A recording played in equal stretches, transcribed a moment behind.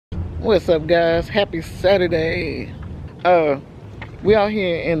What's up, guys? Happy Saturday. We out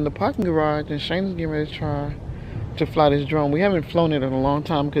here in the parking garage, and Shane's getting ready to try to fly this drone. We haven't flown it in a long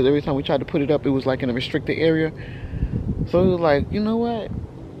time because every time we tried to put it up, it was like in a restricted area. So we was like, you know what?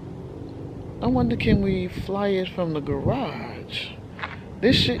 I wonder, can we fly it from the garage?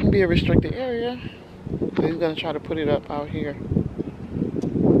 This shouldn't be a restricted area. So he's gonna try to put it up out here.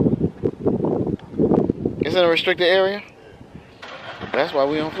 It's in a restricted area. That's why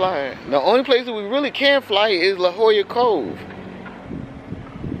we don't fly it. The only place that we really can fly it is La Jolla Cove.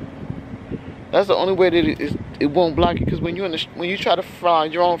 That's the only way that it won't block it, because when you try to fly a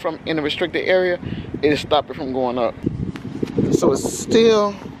drone from in a restricted area, it'll stop it from going up. So it's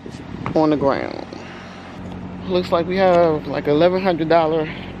still on the ground. Looks like we have like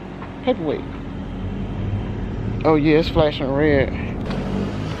 $1,100 paperweight. Oh yeah, it's flashing red.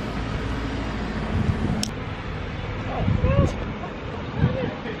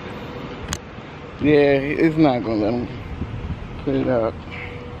 Yeah, it's not gonna let him put it up.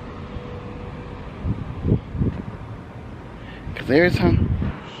 Cause every time,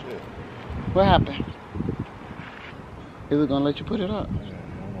 shit. What happened? Is it gonna let you put it up?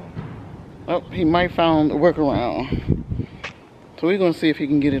 Oh, he might found a workaround. So we're gonna see if he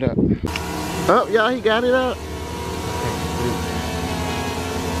can get it up. Oh, y'all, he got it up.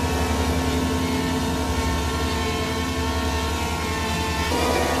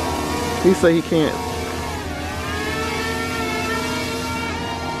 He say he can't.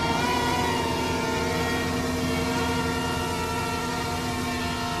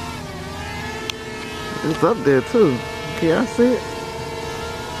 It's up there too. Can I see it?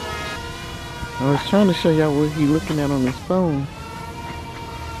 I was trying to show y'all what he looking at on his phone.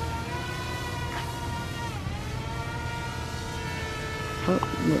 Oh,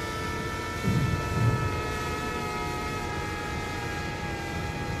 look.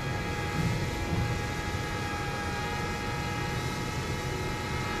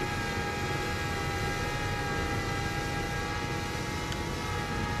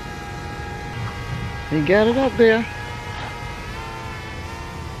 He got it up there.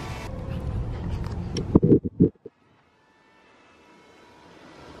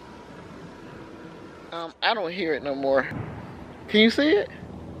 I don't hear it no more. Can you see it?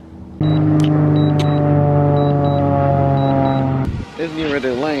 It's getting ready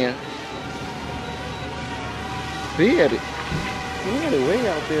to land. He had it way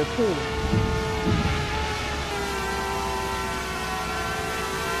out there too.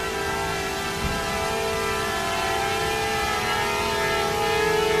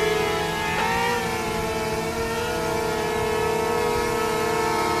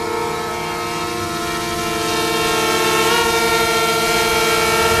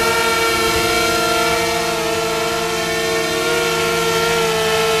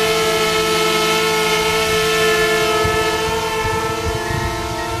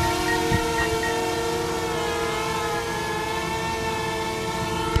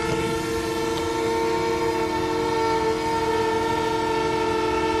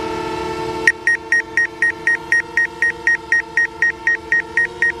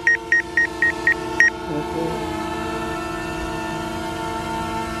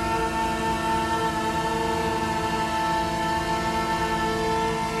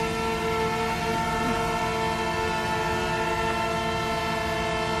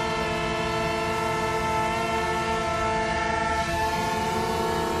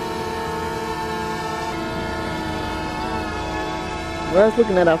 Well, I was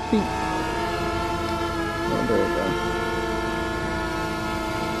looking at our feet. Oh, there we go.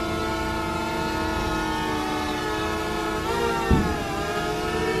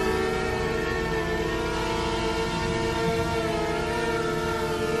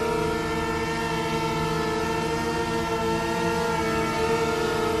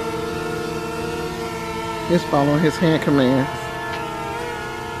 He's following his hand commands.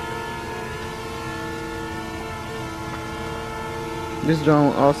 This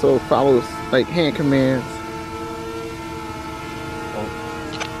drone also follows like hand commands. Oh.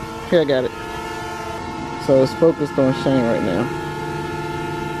 Here, I got it. So it's focused on Shane right now.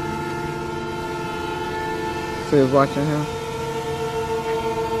 So he's watching him.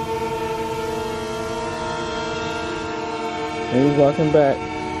 And he's walking back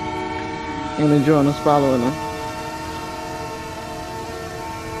and enjoying us following him.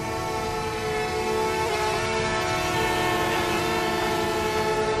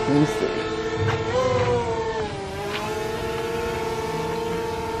 Let me see.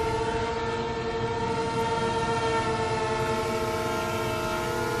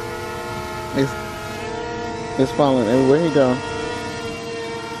 It's following everywhere he goes.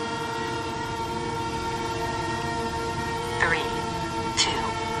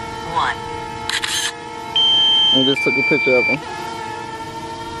 1. I just took a picture of him.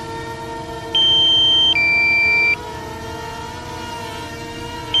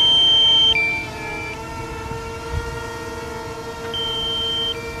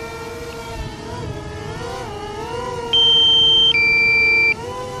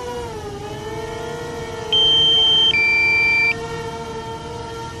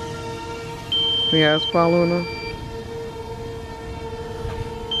 He has following him.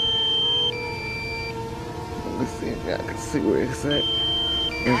 Let's see if I can see where it's at.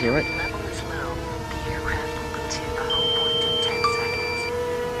 Is it right? Level is low. The aircraft will go to the home point in 10 seconds.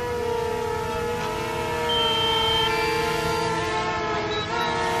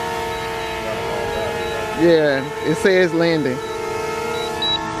 Yeah, it says landing.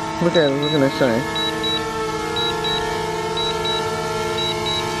 Look at it, look at that shine.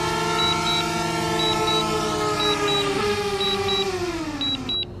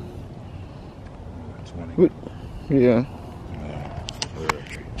 Yeah.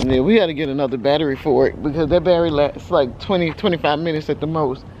 Yeah, we had to get another battery for it because that battery lasts like 20-25 minutes at the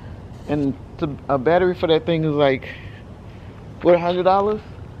most. And a battery for that thing is like, what, $100? It's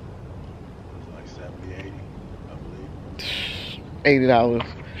like 70, 80, I believe. $80.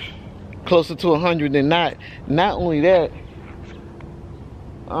 Closer to 100 than not. Not only that,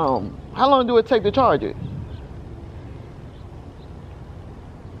 how long do it take to charge it?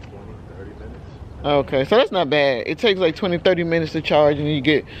 20, 30 minutes. Okay, so that's not bad. It takes like 20-30 minutes to charge and you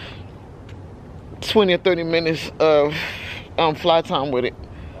get 20 or 30 minutes of fly time with it.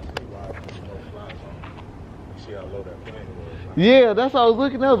 See how low that plane was? Yeah, that's what I was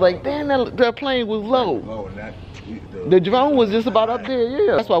looking at. I was like, damn, that plane was low. Low, and that, The drone was just about up there,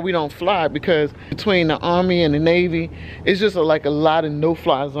 yeah. That's why we don't fly, because between the Army and the Navy, it's just like a lot of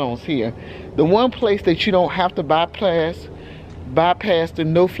no-fly zones here. The one place that you don't have to bypass the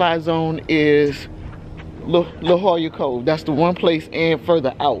no-fly zone is La Jolla Cove. That's the one place, and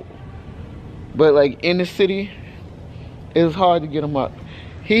further out. But like in the city, it's hard to get them up.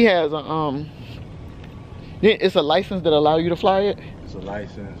 He has a it's a license that allow you to fly it. It's a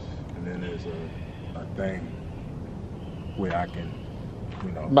license, and then there's a thing where I can,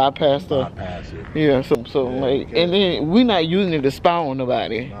 you know, bypass it. Yeah, so yeah, like, and then we're not using it to spy on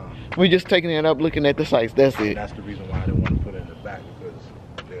nobody. Nah. We're just taking it up, looking at the sites. That's it. That's the reason why I didn't want to put it in the back, because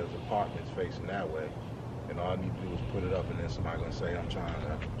there's apartments facing that way, and all I need to do is put it up, and then somebody gonna say I'm trying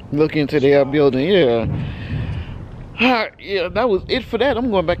to Look into their building. Yeah. Alright, yeah, that was it for that. I'm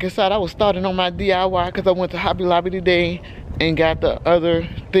going back inside. I was starting on my DIY because I went to Hobby Lobby today and got the other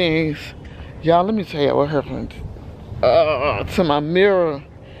things. Y'all, let me tell you what happened. To my mirror.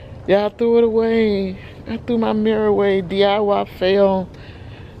 Yeah, I threw it away. I threw my mirror away. DIY fail.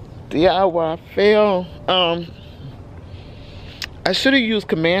 DIY fail. I should have used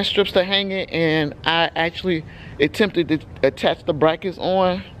command strips to hang it, and I actually attempted to attach the brackets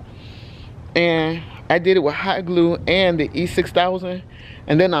on, and I did it with hot glue and the E6000,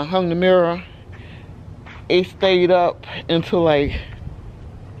 and then I hung the mirror. It stayed up until like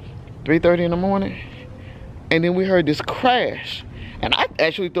 3:30 in the morning, and then we heard this crash, and I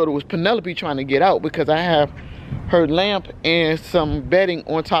actually thought it was Penelope trying to get out, because I have her lamp and some bedding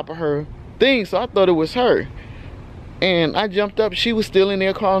on top of her thing, so I thought it was her. And I jumped up. She was still in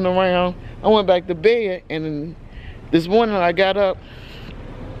there crawling around. I went back to bed, and then this morning I got up,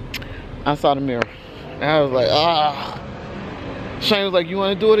 I saw the mirror. And I was like, ah. Shane was like, you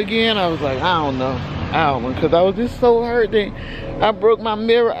want to do it again? I was like, I don't know. I don't know, because I was just so hurt that I broke my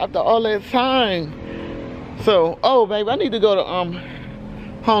mirror after all that time. So, oh, baby, I need to go to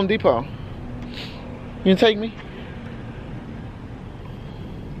Home Depot. You can take me?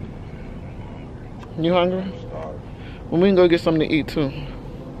 You hungry? Well, we can go get something to eat too. You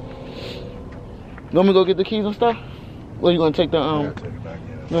want me to go get the keys and stuff? Or you gonna take the you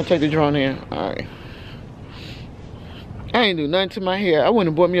gonna take the drone in? Alright. I ain't do nothing to my hair. I went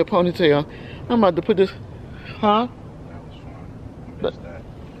and bought me a ponytail. I'm about to put this. Huh? That was fun. I missed that.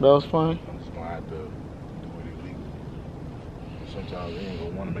 That was fun. I'm just gonna have to do it illegal. Sometimes we ain't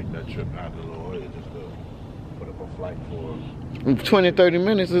gonna want to make that trip out to La Jolla just to put up a flight for 20-30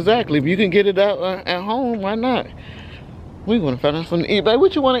 minutes exactly. If you can get it out at home, why not? We gonna find out something to eat, babe.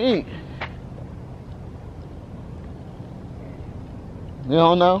 What you want to eat? You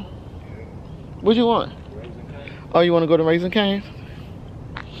don't know? What you want? Oh, you want to go to Raising Cane's?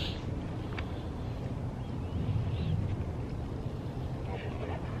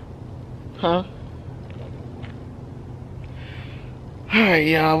 Huh? Alright,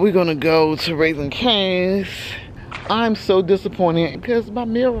 y'all. We're gonna go to Raising Cane's. I'm so disappointed because my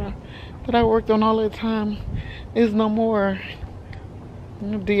mirror that I worked on all that time is no more.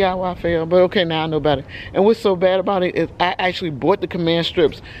 DIY fail, but okay, now I know better. And what's so bad about it is I actually bought the command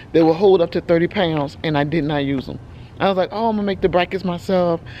strips that will hold up to 30 pounds, and I did not use them. I was like, oh, I'm gonna make the brackets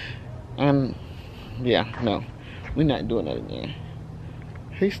myself, and yeah, no, we're not doing that again.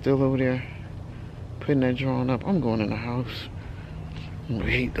 He's still over there putting that drawing up. I'm going in the house. What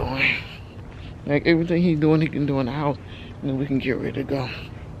he doing? Like everything he's doing, he can do in the house, and then we can get ready to go.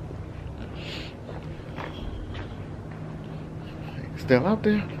 Still out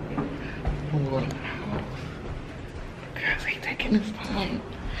there. I'm going in the house because he's taking his time,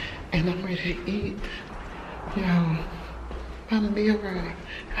 and I'm ready to eat. Yo, I'm meal ready.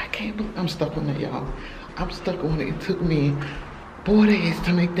 I can't believe I'm stuck on it, y'all. I'm stuck on it. It took me 4 days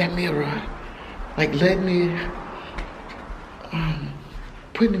to make that mirror. Like letting it,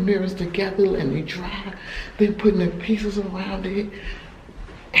 putting the mirrors together, letting it dry, then putting the pieces around it,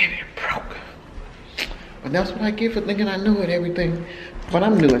 and it broke. But that's what I get for thinking I knew it, everything. But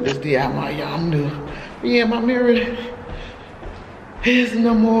I'm new at this DIY, y'all. I'm new. But yeah, my mirror is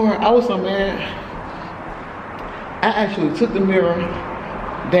no more. I was so mad. I actually took the mirror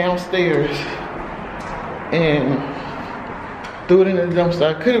downstairs and threw it in the dumpster.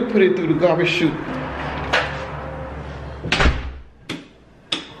 I could have put it through the garbage chute.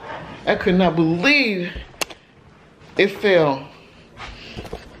 I could not believe it fell.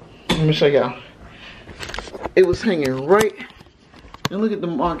 Let me show y'all. It was hanging right, and look at the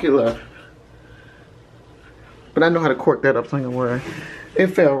mark it left. But I know how to cork that up somewhere. It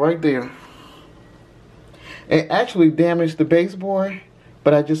fell right there. It actually damaged the baseboard,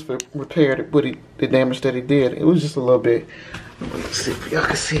 but I just repaired it with the damage that it did. It was just a little bit. Let's see if y'all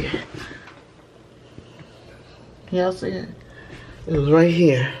can see it. Y'all see it? It was right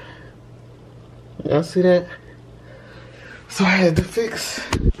here. Y'all see that? So I had to fix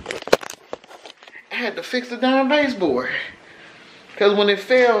the darn baseboard. Because when it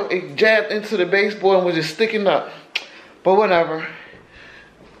fell, it jabbed into the baseboard and was just sticking up. But whatever.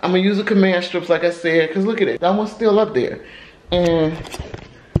 I'm going to use the command strips like I said. Because look at it. That one's still up there. And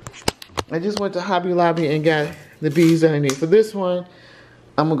I just went to Hobby Lobby and got the beads that I need for this one.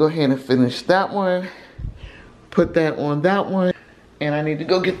 I'm going to go ahead and finish that one. Put that on that one. And I need to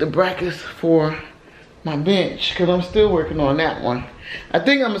go get the brackets for my bench. Because I'm still working on that one. I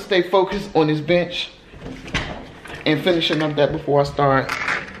think I'm going to stay focused on this bench and finishing up that before I start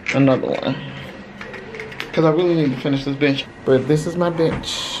another one. Because I really need to finish this bench. But this is my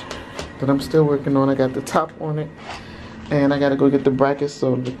bench that I'm still working on. I got the top on it. And I got to go get the brackets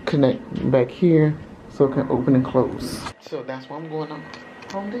so to connect back here so it can open and close. So that's why I'm going on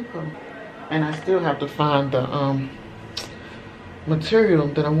Home Depot. And I still have to find the material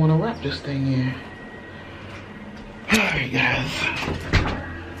that I want to wrap this thing in. Alright guys.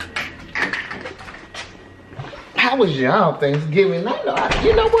 How was y'all Thanksgiving?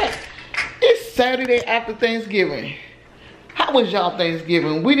 You know what? It's Saturday after Thanksgiving. How was y'all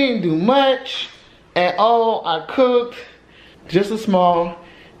Thanksgiving? We didn't do much at all. I cooked just a small,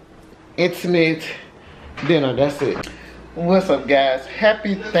 intimate dinner. That's it. What's up, guys?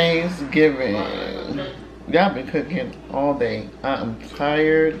 Happy Thanksgiving. Y'all been cooking all day. I am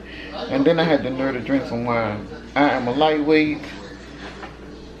tired. And then I had the nerve to drink some wine. I am a lightweight.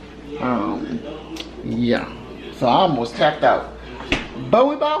 Yeah. So I almost tapped out. But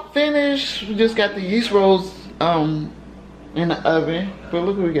we about finished. We just got the yeast rolls in the oven. But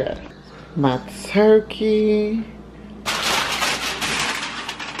look what we got. My turkey.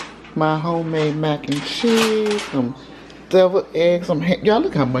 My homemade mac and cheese. Some deviled eggs. Y'all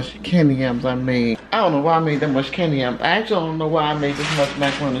look how much candy yams I made. I don't know why I made that much candy yams. I actually don't know why I made this much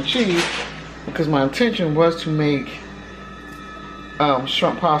macaroni and cheese. Because my intention was to make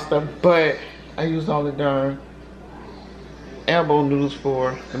shrimp pasta. But I used all the darn elbow noodles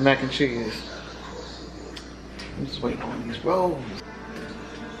for the mac and cheese. I'm just waiting on these rolls.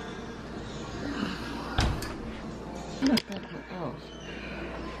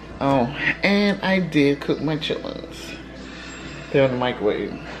 Oh, and I did cook my chitlins. They're in the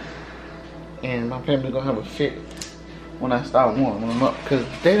microwave. And my family gonna have a fit when I start warming them up because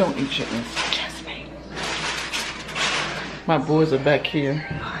they don't eat chitlins. Just me. My boys are back here.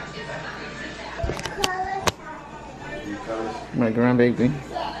 My grandbaby.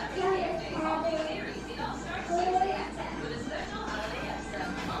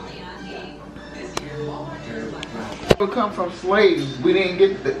 We come from slaves. We didn't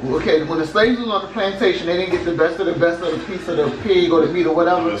get the, okay, when the slaves was on the plantation, they didn't get the best of the piece of the pig or the meat or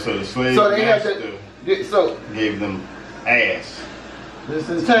whatever. So the slave they had to, gave them ass. This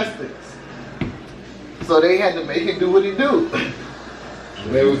is intestines. So they had to make it do what it do.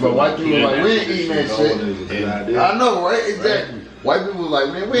 Man, but white people was like, we ain't eating that shit. It's a good idea. I know, right? Exactly. White people was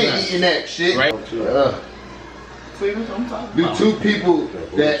like, man, we ain't eating that shit. Right. See, that's what I'm talking Do about. two people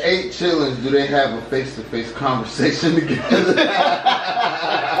that ate chillings, do they have a face-to-face conversation together?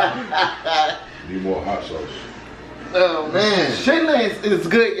 Need more hot sauce. Oh, man. Chitlins is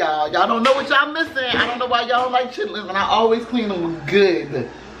good, y'all. Y'all don't know what y'all missing. I don't know why y'all don't like chitlins, and I always clean them good.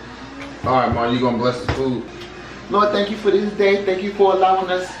 All right, Mom, you gonna bless the food? Lord, thank you for this day. Thank you for allowing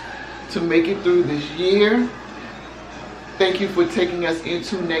us to make it through this year. Thank you for taking us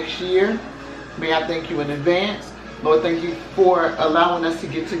into next year. May I thank you in advance. Lord, thank you for allowing us to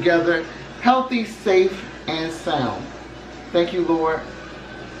get together healthy, safe, and sound. Thank you, Lord,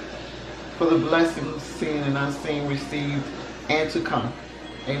 for the blessings seen and unseen, received, and to come.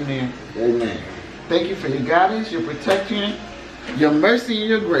 Amen. Amen. Thank you for your guidance, your protection, your mercy, and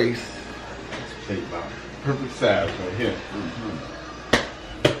your grace. Take my perfect size right here.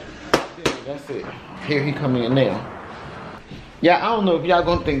 Yeah, that's it. Here he come in now. Yeah, I don't know if y'all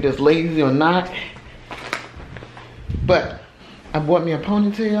gonna think this lazy or not, but I bought me a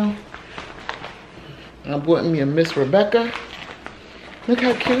ponytail. I bought me a Miss Rebecca. Look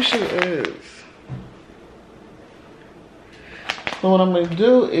how cute she is. So what I'm gonna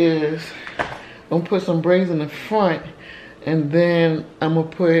do is I'm gonna put some braids in the front, and then I'm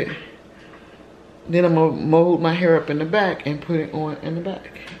gonna mold my hair up in the back and put it on in the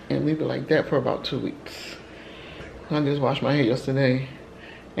back and leave it like that for about 2 weeks. I just washed my hair yesterday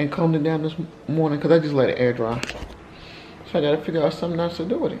and combed it down this morning because I just let it air dry. So I gotta figure out something else to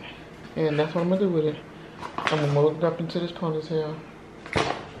do with it. And that's what I'm gonna do with it. I'm gonna mold it up into this ponytail.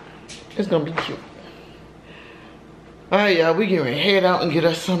 It's gonna be cute. Alright, y'all, we getting ready to head out and get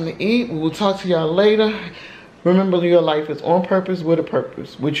us something to eat. We will talk to y'all later. Remember, your life is on purpose with a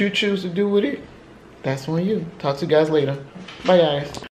purpose. What you choose to do with it, that's on you. Talk to you guys later. Bye, guys.